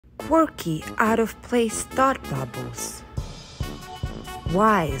Quirky, out-of-place thought bubbles.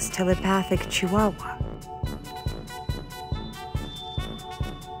 Wise, telepathic chihuahua.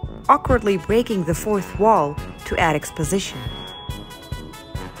 Awkwardly breaking the fourth wall to add exposition.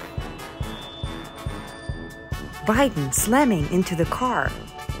 Biden slamming into the car.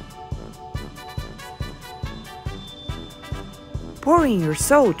 Pouring your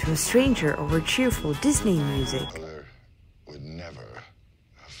soul to a stranger over cheerful Disney music. Would never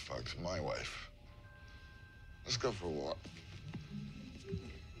have fucked my wife. Let's go for a walk.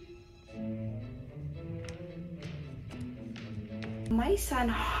 My Son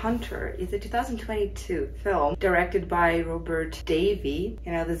Hunter is a 2022 film directed by Robert Davey.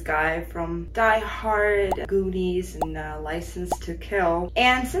 You know, this guy from Die Hard, Goonies, and License to Kill.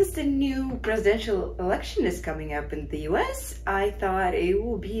 And since the new presidential election is coming up in the US, I thought it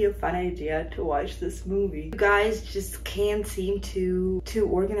would be a fun idea to watch this movie. You guys just can't seem to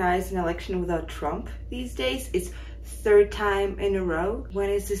organize an election without Trump these days. It's third time in a row. When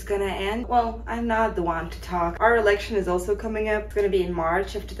is this gonna end? Well, I'm not the one to talk. Our election is also coming up. It's gonna be in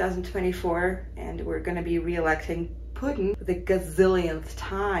March of 2024, and we're gonna be re-electing Putin for the gazillionth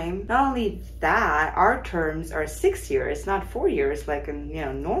time. Not only that, our terms are 6 years, not 4 years like in, you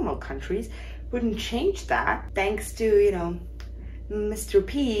know, normal countries. Wouldn't change that. Thanks to, you know, Mr.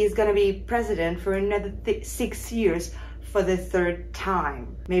 P is gonna be president for another 6 years for the third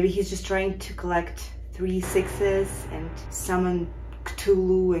time. Maybe he's just trying to collect 3 sixes and summon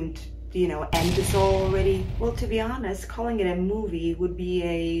Cthulhu and, you know, end this all already. Well, to be honest, calling it a movie would be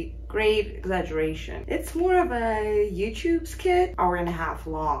a great exaggeration. It's more of a YouTube skit, hour-and-a-half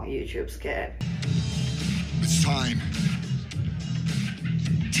long YouTube skit. It's time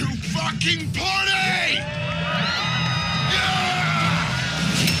to fucking party!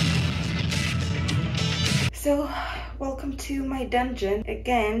 So, welcome to my dungeon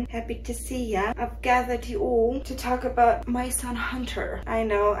again. Happy to see ya. I've gathered you all to talk about My Son Hunter. I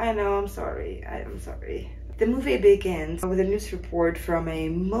know, I'm sorry. I'm sorry. The movie begins with a news report from a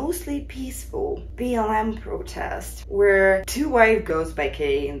mostly peaceful BLM protest where 2 white girls by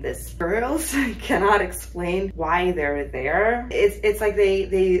K and this girls cannot explain why they're there. It's like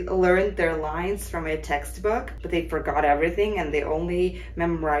they learned their lines from a textbook, but they forgot everything and they only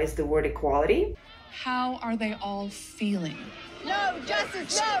memorized the word equality. How are they all feeling? No,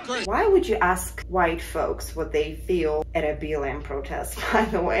 justice, no! Why would you ask white folks what they feel at a BLM protest, by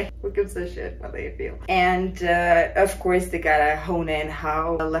the way? Who gives a shit what they feel? And of course, they gotta hone in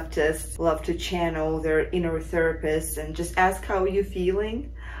how leftists love to channel their inner therapists and just ask how you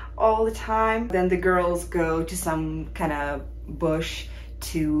feeling all the time. Then the girls go to some kind of bush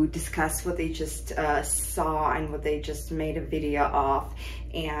to discuss what they just saw and what they just made a video of,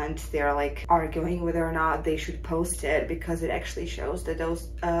 and they're like arguing whether or not they should post it because it actually shows that those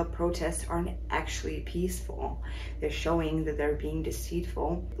protests aren't actually peaceful. They're showing that they're being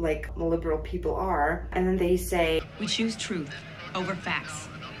deceitful like liberal people are. And then they say, we choose truth over facts.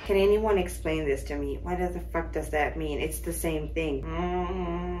 Can anyone explain this to me? What the fuck does that mean? It's the same thing.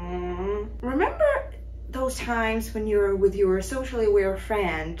 Remember those times when you're with your socially aware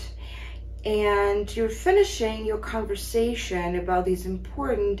friend and you're finishing your conversation about these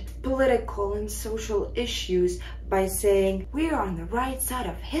important political and social issues by saying, we're on the right side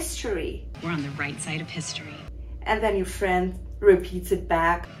of history. We're on the right side of history. And then your friend repeats it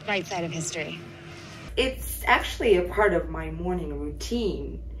back. Right side of history. It's actually a part of my morning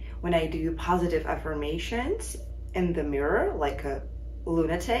routine when I do positive affirmations in the mirror, like a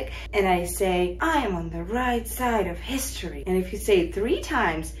lunatic, and I say, I am on the right side of history. And if you say it 3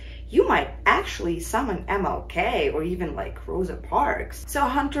 times, you might actually summon MLK or even like Rosa Parks. So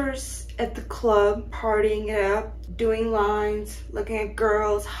Hunter's at the club, partying it up, doing lines, looking at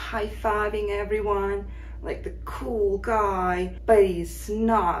girls, high-fiving everyone like the cool guy, but he's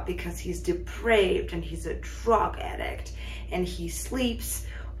not because he's depraved and he's a drug addict and he sleeps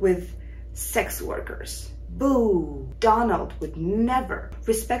with sex workers. Boo! Donald would never.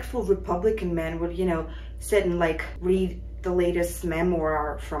 Respectful Republican men would, you know, sit and like read the latest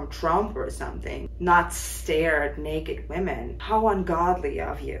memoir from Trump or something, not stare at naked women. How ungodly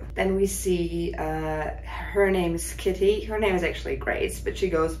of you. Then we see her name is Kitty. Her name is actually Grace, but she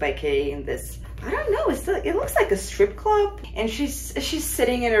goes by K in this, I don't know, it looks like a strip club. And she's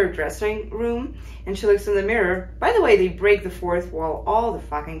sitting in her dressing room and she looks in the mirror. By the way, they break the fourth wall all the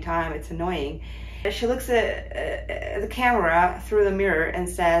fucking time. It's annoying. She looks at the camera through the mirror and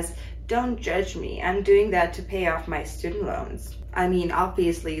says, Don't judge me. I'm doing that to pay off my student loans. I mean,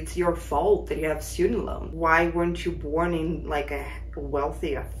 obviously it's your fault that you have student loan. Why weren't you born in like a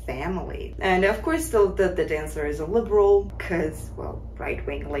wealthier family? And of course the dancer is a liberal because, well,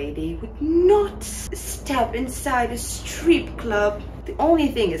 right-wing lady would not step inside a strip club. The only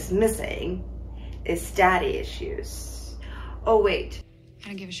thing is missing is daddy issues. Oh wait. I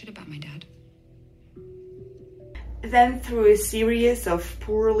don't give a shit about my dad. Then through a series of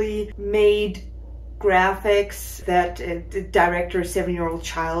poorly made graphics that the director's 7-year-old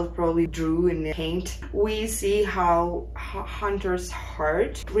child probably drew in paint, we see how Hunter's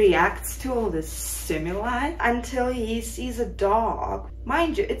heart reacts to all this stimuli until he sees a dog.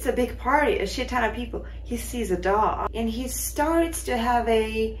 Mind you, it's a big party, a shit ton of people. He sees a dog and he starts to have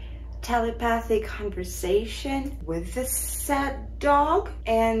a telepathic conversation with the sad dog,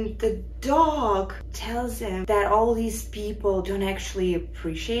 and the dog tells him that all these people don't actually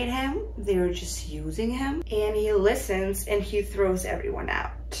appreciate him, they're just using him, and he listens and he throws everyone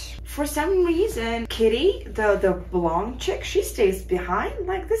out. For some reason, Kitty, the blonde chick, she stays behind.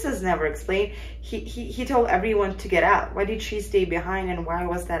 Like, this is never explained. He told everyone to get out. Why did she stay behind and why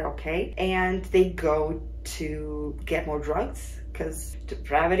was that okay? And they go to get more drugs because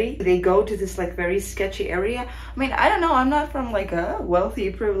depravity. They go to this like very sketchy area. I mean, I don't know, I'm not from like a wealthy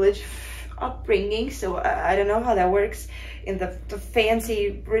privileged upbringing, so I don't know how that works in the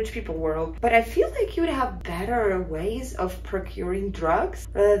fancy rich people world, but I feel like you would have better ways of procuring drugs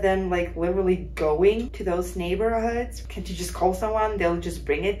rather than like literally going to those neighborhoods. Can't you just call someone, they'll just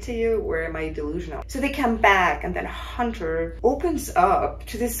bring it to you? Or am I delusional? So they come back and then Hunter opens up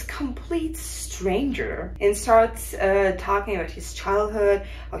to this complete stranger and starts talking about his childhood,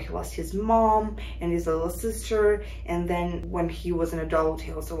 how he lost his mom and his little sister, and then when he was an adult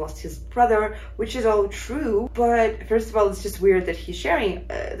he also lost his brother, which is all true, but first of all it's just weird that he's sharing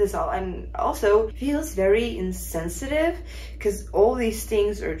this all, and also feels very insensitive because all these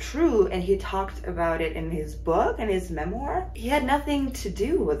things are true and he talked about it in his book and his memoir. He had nothing to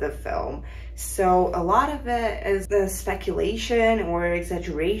do with the film, so a lot of it is the speculation or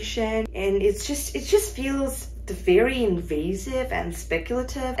exaggeration, and it just feels very invasive and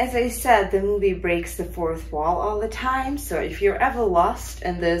speculative. As I said, the movie breaks the fourth wall all the time, so if you're ever lost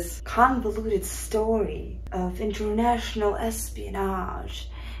in this convoluted story of international espionage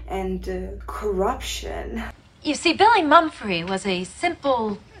and corruption. You see, Billy Mumphrey was a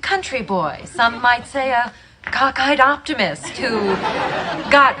simple country boy, some might say a cockeyed optimist who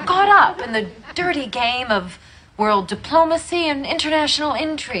got caught up in the dirty game of world diplomacy and international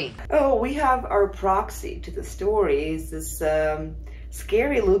intrigue. Oh, we have our proxy to the story. Is this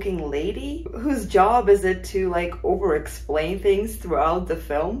scary looking lady whose job is it to like over explain things throughout the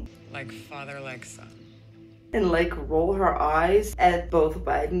film, like father like son, and like roll her eyes at both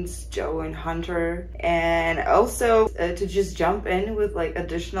Biden's Joe and Hunter, and also to just jump in with like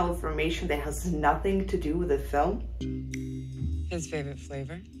additional information that has nothing to do with the film. His favorite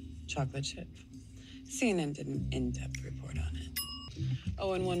flavor, chocolate chip. CNN did an in-depth report on it.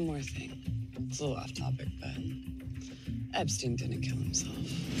 Oh, and one more thing. It's a little off topic, but Epstein didn't kill himself.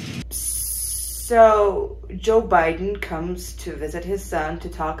 So Joe Biden comes to visit his son to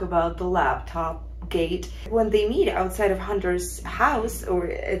talk about the laptop gate. When they meet outside of Hunter's house, or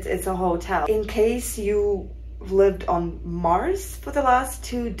it's a hotel. In case you lived on Mars for the last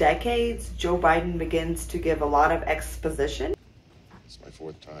 2 decades, Joe Biden begins to give a lot of exposition. It's my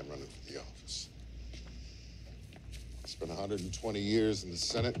 4th time running for the office. Spent 120 years in the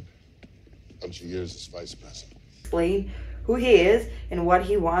Senate, a bunch of years as vice president. Explain who he is and what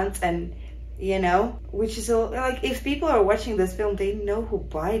he wants, and you know, which is like, if people are watching this film, they know who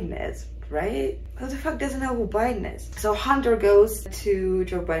Biden is, right? Who the fuck doesn't know who Biden is? So Hunter goes to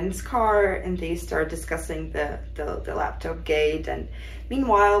Joe Biden's car and they start discussing the laptop gate, and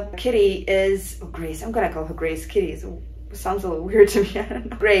meanwhile Kitty is Grace. I'm gonna call her Grace. Kitty sounds a little weird to me. I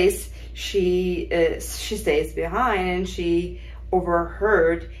don't know. Grace, she stays behind and she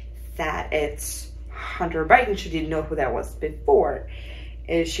overheard that it's Hunter Biden. She didn't know who that was before.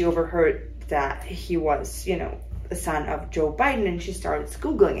 She overheard that he was, you know, the son of Joe Biden, and she starts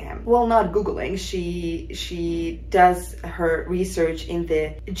Googling him. Well, not Googling, she does her research in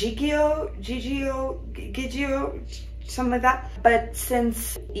the Gigio, something like that. But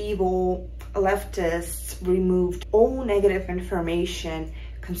since evil leftists removed all negative information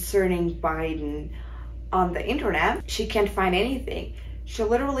concerning Biden on the internet, she can't find anything. She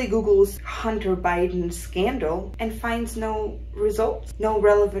literally Googles Hunter Biden scandal and finds no results, no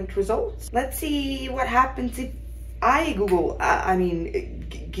relevant results. Let's see what happens if I Google,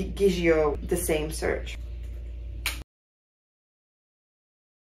 Gigio, the same search.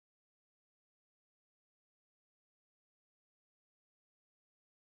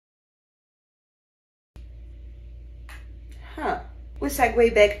 We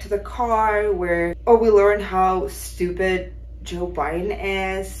segue back to the car where we learn how stupid Joe Biden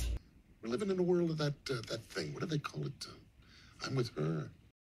is. We're living in a world of that thing. What do they call it? I'm with her.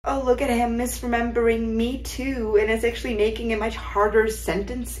 Oh, look at him misremembering Me Too, and it's actually making a much harder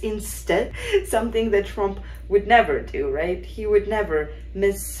sentence instead. Something that Trump would never do, right? He would never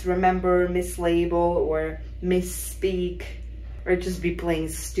misremember, mislabel, or misspeak, or just be plain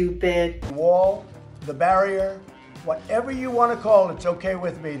stupid. The wall, the barrier, whatever you want to call it, it's okay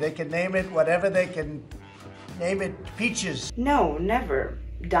with me. They can name it whatever they can name it, peaches. No, never.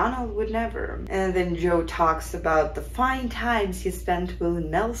 Donald would never. And then Joe talks about the fine times he spent with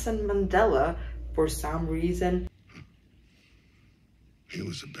Nelson Mandela for some reason. He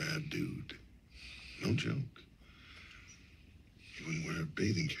was a bad dude. No joke. He wouldn't wear a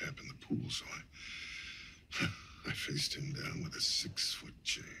bathing cap in the pool, so I faced him down with a 6-foot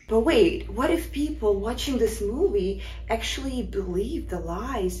chain. But wait, what if people watching this movie actually believe the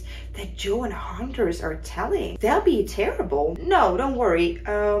lies that Joe and Hunters are telling? That'll be terrible. No, don't worry.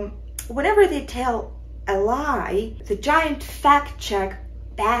 Whenever they tell a lie, the giant fact check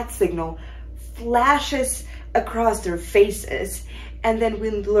bat signal flashes across their faces, and then we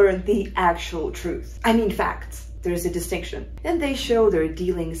learn the actual truth. I mean facts. There's a distinction. And they show their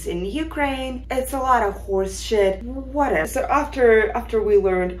dealings in Ukraine. It's a lot of horse shit. Whatever. So after we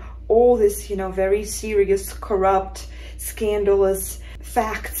learned all this, very serious, corrupt, scandalous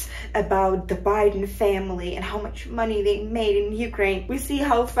facts about the Biden family and how much money they made in Ukraine, we see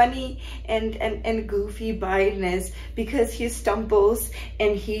how funny and goofy Biden is, because he stumbles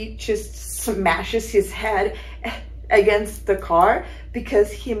and he just smashes his head against the car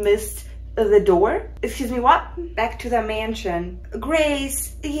because he missed the door. Excuse me, what? Back to the mansion.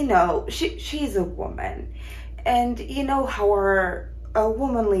 Grace, she's a woman, and you know how our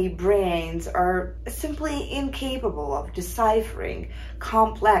womanly brains are simply incapable of deciphering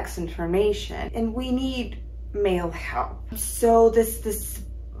complex information, and we need male help. So this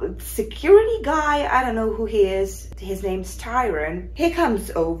security guy, I don't know who he is, his name's Tyron, he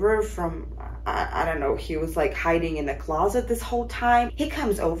comes over from I don't know, he was like hiding in the closet this whole time. He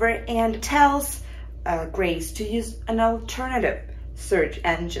comes over and tells Grace to use an alternative search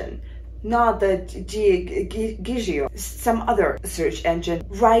engine, not the Gigio, some other search engine,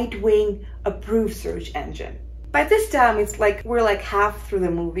 right-wing approved search engine. By this time, it's like we're like half through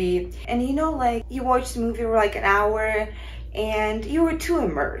the movie, and you watch the movie for like an hour, and you were too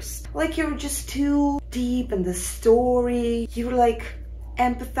immersed. Like you were just too deep in the story. You were like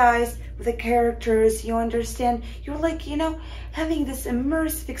empathize with the characters, you understand, you're like, having this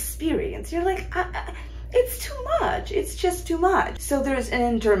immersive experience. You're like, it's too much, it's just too much. So there's an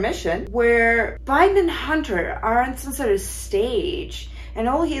intermission where Biden and Hunter are on some sort of stage, and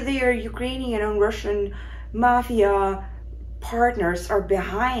all their Ukrainian and Russian mafia partners are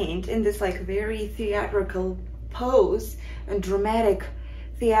behind in this like very theatrical pose and dramatic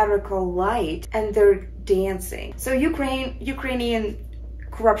theatrical light, and they're dancing. So Ukrainian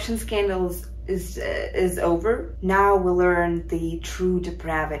corruption scandals is over. Now we learn the true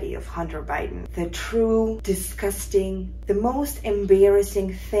depravity of Hunter Biden. The true, disgusting, the most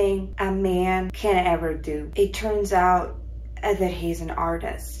embarrassing thing a man can ever do. It turns out that he's an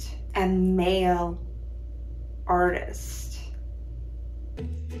artist. A male artist.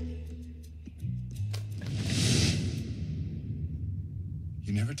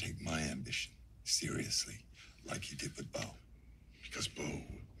 You never take my ambition seriously like you did with Bo. Because Bo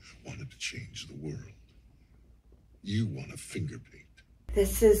wanted to change the world. You want a finger paint.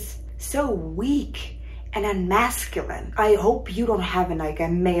 This is so weak and unmasculine. I hope you don't have a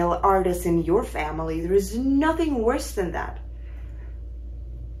male artist in your family. There is nothing worse than that.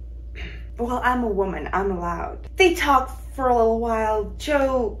 Well, I'm a woman, I'm allowed. They talk for a little while.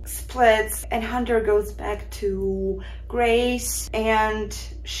 Joe splits and Hunter goes back to Grace, and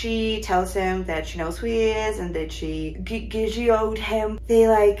she tells him that she knows who he is and that she gigioed him.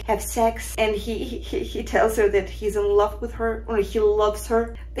 They have sex, and he tells her that he's in love with her, or he loves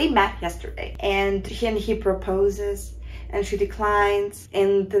her. They met yesterday, and he proposes, and she declines,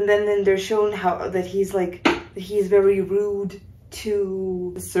 and then they're shown that he's very rude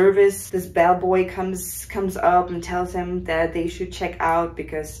to the service. This bellboy comes up and tells him that they should check out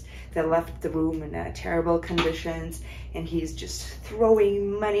because they left the room in terrible conditions, and he's just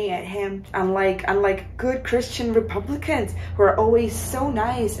throwing money at him. Unlike good Christian Republicans who are always so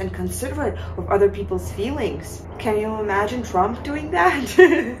nice and considerate of other people's feelings. Can you imagine Trump doing that?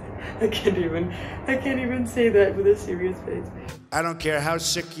 I can't even say that with a serious face. I don't care how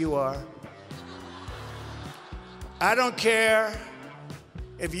sick you are. I don't care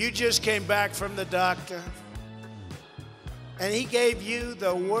if you just came back from the doctor and he gave you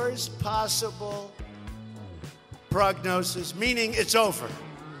the worst possible prognosis, meaning it's over.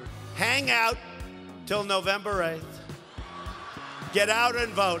 Hang out till November 8th. Get out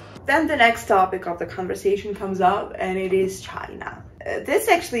and vote. Then the next topic of the conversation comes up, and it is China. This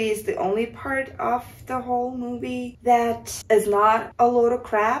actually is the only part of the whole movie that is not a load of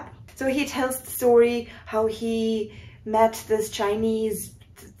crap. So he tells the story how he met this Chinese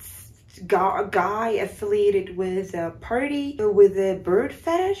guy affiliated with a party with a bird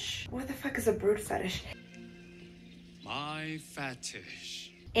fetish. What the fuck is a bird fetish? My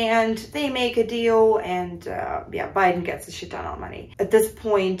fetish. And they make a deal, and yeah, Biden gets a shit ton of money. At this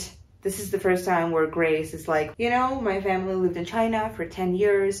point, this is the first time where Grace is like, you know, my family lived in China for 10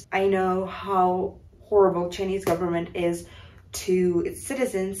 years. I know how horrible Chinese government is to its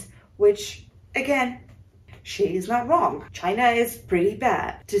citizens, which, again, she is not wrong. China is pretty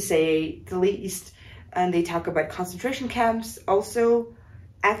bad, to say the least. And they talk about concentration camps, also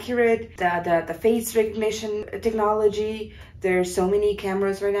accurate. The face recognition technology. There's so many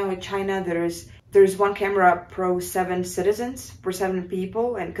cameras right now in China. There's one camera per 7 citizens, per 7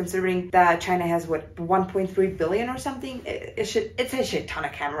 people, and considering that China has what, 1.3 billion or something, it's a shit ton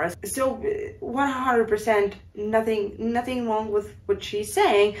of cameras. So 100% nothing wrong with what she's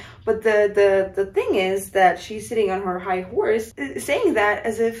saying, but the thing is that she's sitting on her high horse, saying that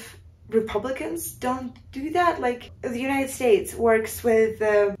as if Republicans don't do that. Like, the United States works with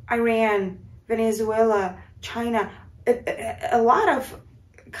Iran, Venezuela, China, a lot of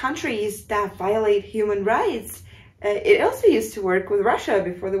countries that violate human rights. It also used to work with Russia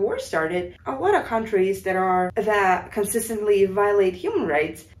before the war started. A lot of countries that consistently violate human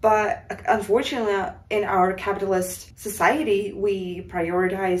rights, but unfortunately in our capitalist society we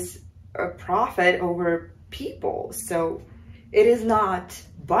prioritize profit over people. So it is not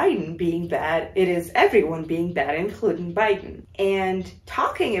Biden being bad, it is everyone being bad, including Biden. And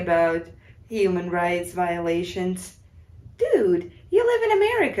talking about human rights violations, dude, you live in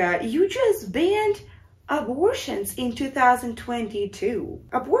America. You just banned abortions in 2022.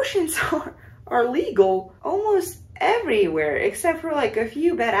 Abortions are legal almost everywhere, except for like a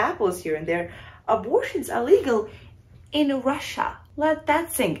few bad apples here and there. Abortions are legal in Russia. Let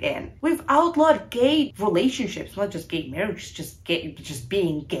that sink in. We've outlawed gay relationships, not just gay marriage, just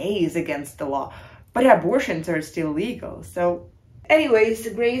being gay is against the law. But abortions are still legal. So anyways,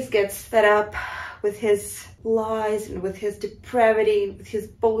 Grace gets fed up with his lies and with his depravity and with his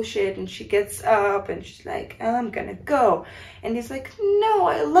bullshit, and she gets up and she's like, I'm gonna go. And he's like, no,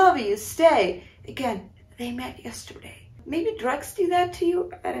 I love you, stay. Again, they met yesterday. Maybe drugs do that to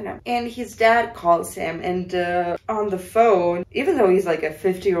you? I don't know. And his dad calls him, and on the phone, even though he's like a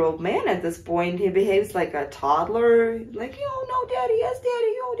 50-year-old man at this point, he behaves like a toddler. Like, oh, no, daddy, yes,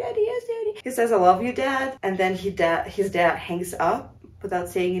 daddy, oh, daddy, yes, daddy. He says, I love you, dad. And then his dad hangs up without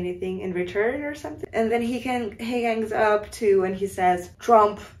saying anything in return or something. And then he hangs up too, and he says,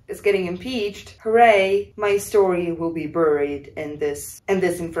 Trump is getting impeached. Hooray, my story will be buried in this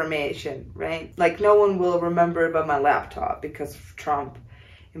information, right? Like, no one will remember about my laptop because of Trump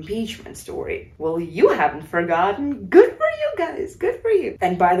impeachment story. Well, you haven't forgotten. Good for you guys, good for you.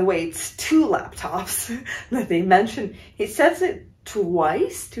 And by the way, it's 2 laptops that they mentioned. He says it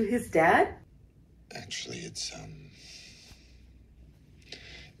twice to his dad. Actually, it's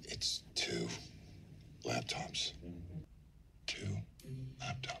 2 laptops. 2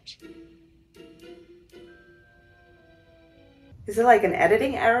 laptops. Is it like an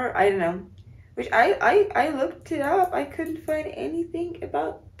editing error? I don't know. Which I looked it up. I couldn't find anything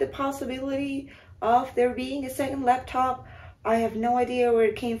about the possibility of there being a second laptop. I have no idea where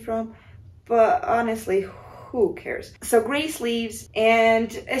it came from, but honestly, who cares? So Grace leaves,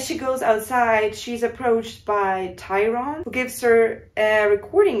 and as she goes outside, she's approached by Tyrone, who gives her a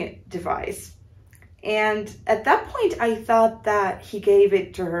recording device. And at that point, I thought that he gave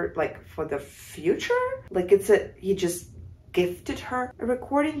it to her, like, for the future. Like, he just gifted her a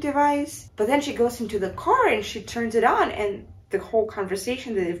recording device. But then she goes into the car and she turns it on, and the whole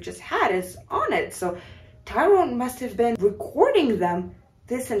conversation that they've just had is on it. So Tyrone must have been recording them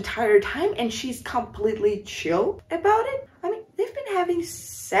this entire time, and she's completely chill about it. I mean, they've been having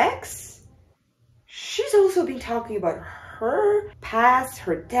sex. She's also been talking about her past,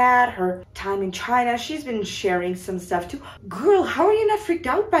 her dad, her time in China. She's been sharing some stuff too. Girl, how are you not freaked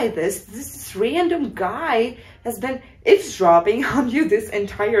out by this? This random guy has been eavesdropping on you this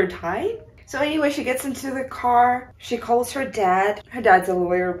entire time. So anyway, she gets into the car. She calls her dad. Her dad's a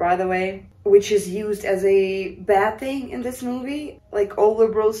lawyer, by the way. which is used as a bad thing in this movie. Like all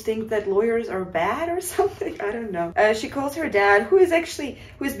liberals think that lawyers are bad or something. I don't know. She calls her dad, who is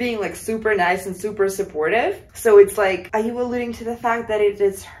being like super nice and super supportive. So it's like, are you alluding to the fact that it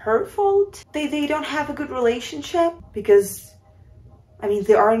is her fault? They don't have a good relationship? Because, I mean,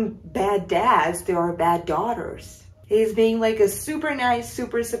 they aren't bad dads, they are bad daughters. He's being like a super nice,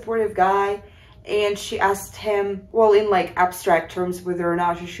 super supportive guy. And she asked him, well, in like abstract terms, whether or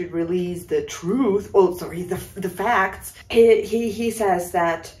not he should release the truth. Oh, sorry, the facts. He says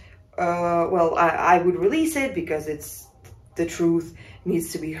that, well, I would release it because it's the truth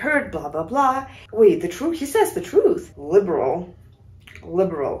needs to be heard, blah, blah, blah. Wait, the truth? He says the truth. Liberal.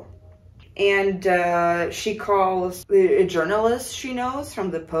 And she calls a journalist she knows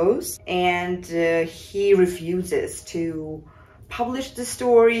from the Post, and he refuses to publish the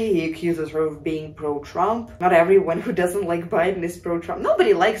story. He accuses her of being pro-Trump. Not everyone who doesn't like Biden is pro-Trump.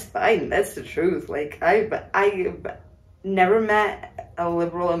 Nobody likes Biden, that's the truth. Like, I never met a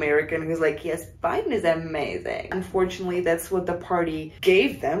liberal American who's like, yes, Biden is amazing. Unfortunately, that's what the party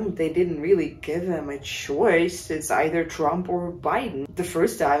gave them. They didn't really give them a choice. It's either Trump or Biden. The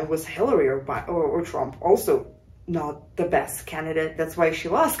first time was Hillary or Trump. Also not the best candidate. That's why she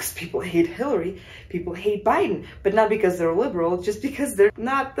lost, because people hate Hillary, people hate Biden, but not because they're liberal, just because they're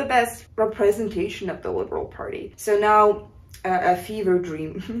not the best representation of the liberal party. So now a fever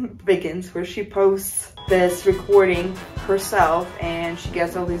dream begins, where she posts this recording herself and she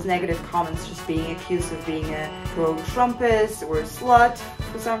gets all these negative comments, just being accused of being a pro-Trumpist or a slut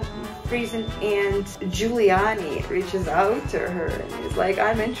for some reason. And Giuliani reaches out to her and is like,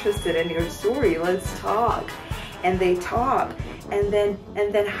 I'm interested in your story, let's talk. And they talk, and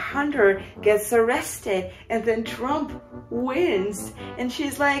then Hunter gets arrested, and then Trump wins, and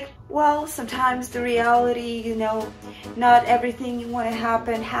she's like, well, sometimes the reality, you know, not everything you want to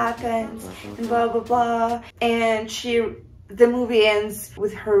happen happens, and blah blah blah. And the movie ends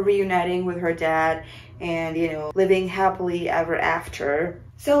with her reuniting with her dad and, you know, living happily ever after.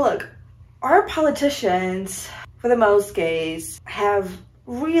 So look, our politicians, for the most case, have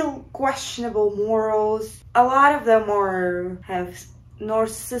real questionable morals. A lot of them have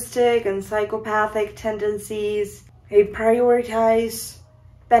narcissistic and psychopathic tendencies. They prioritize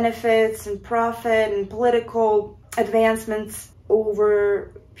benefits and profit and political advancements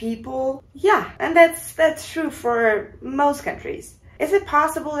over people. Yeah, and that's true for most countries. Is it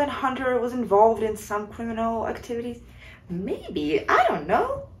possible that Hunter was involved in some criminal activities? Maybe, I don't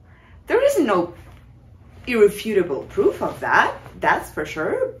know. There is no irrefutable proof of that, that's for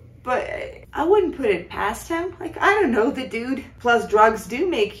sure, but I wouldn't put it past him. Like, I don't know, the dude. Plus drugs do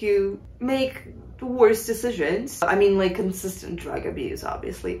make you make worse decisions. I mean, like, consistent drug abuse,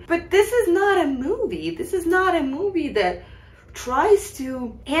 obviously. But this is not a movie. This is not a movie that tries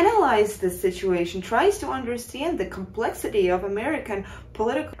to analyze the situation, tries to understand the complexity of American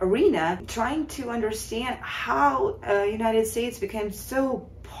political arena, trying to understand how United States became so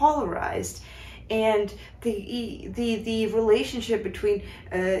polarized, and the relationship between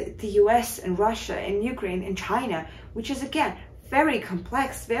the US and Russia and Ukraine and China, which is, again, very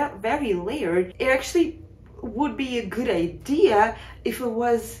complex, very layered. It actually would be a good idea if it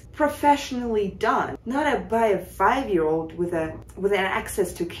was professionally done, not by a 5-year-old with an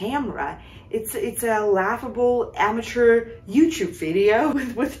access to camera. It's a laughable amateur YouTube video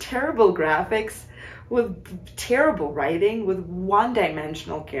with terrible graphics, with terrible writing, with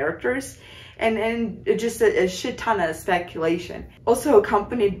one-dimensional characters, and just a shit ton of speculation. Also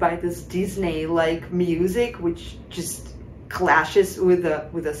accompanied by this Disney-like music, which just clashes with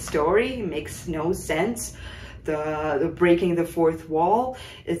a story, makes no sense. The breaking the fourth wall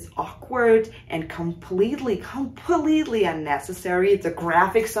is awkward and completely unnecessary. The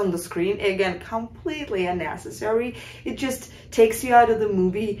graphics on the screen, again, completely unnecessary. It just takes you out of the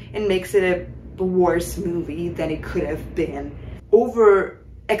movie and makes it a worse movie than it could have been. Over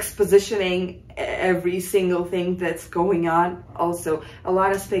expositioning every single thing that's going on. Also, a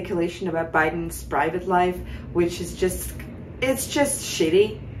lot of speculation about Biden's private life, which is just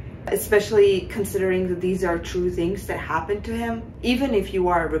shitty, especially considering that these are true things that happened to him. Even if you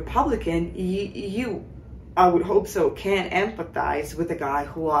are a Republican, you, I would hope so, can empathize with a guy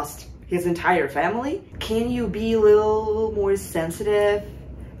who lost his entire family. Can you be a little more sensitive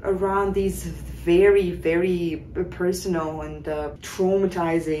around these very personal and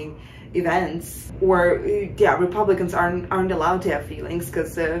traumatizing events? Or yeah, Republicans aren't allowed to have feelings,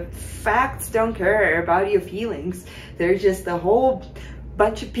 because facts don't care about your feelings. They're just the whole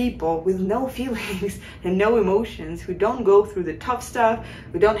bunch of people with no feelings and no emotions, who don't go through the tough stuff,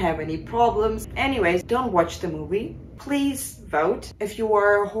 who don't have any problems. Anyways, don't watch the movie. Please vote. If you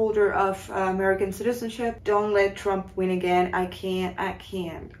are a holder of American citizenship, don't let Trump win again. I can't.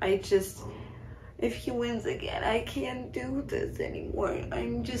 I just, if he wins again, I can't do this anymore.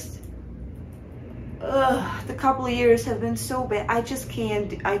 I'm just, the couple of years have been so bad. I just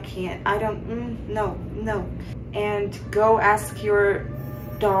can't. I don't, no. And go ask your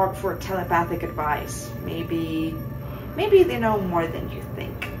dog for telepathic advice. Maybe they know more than you think.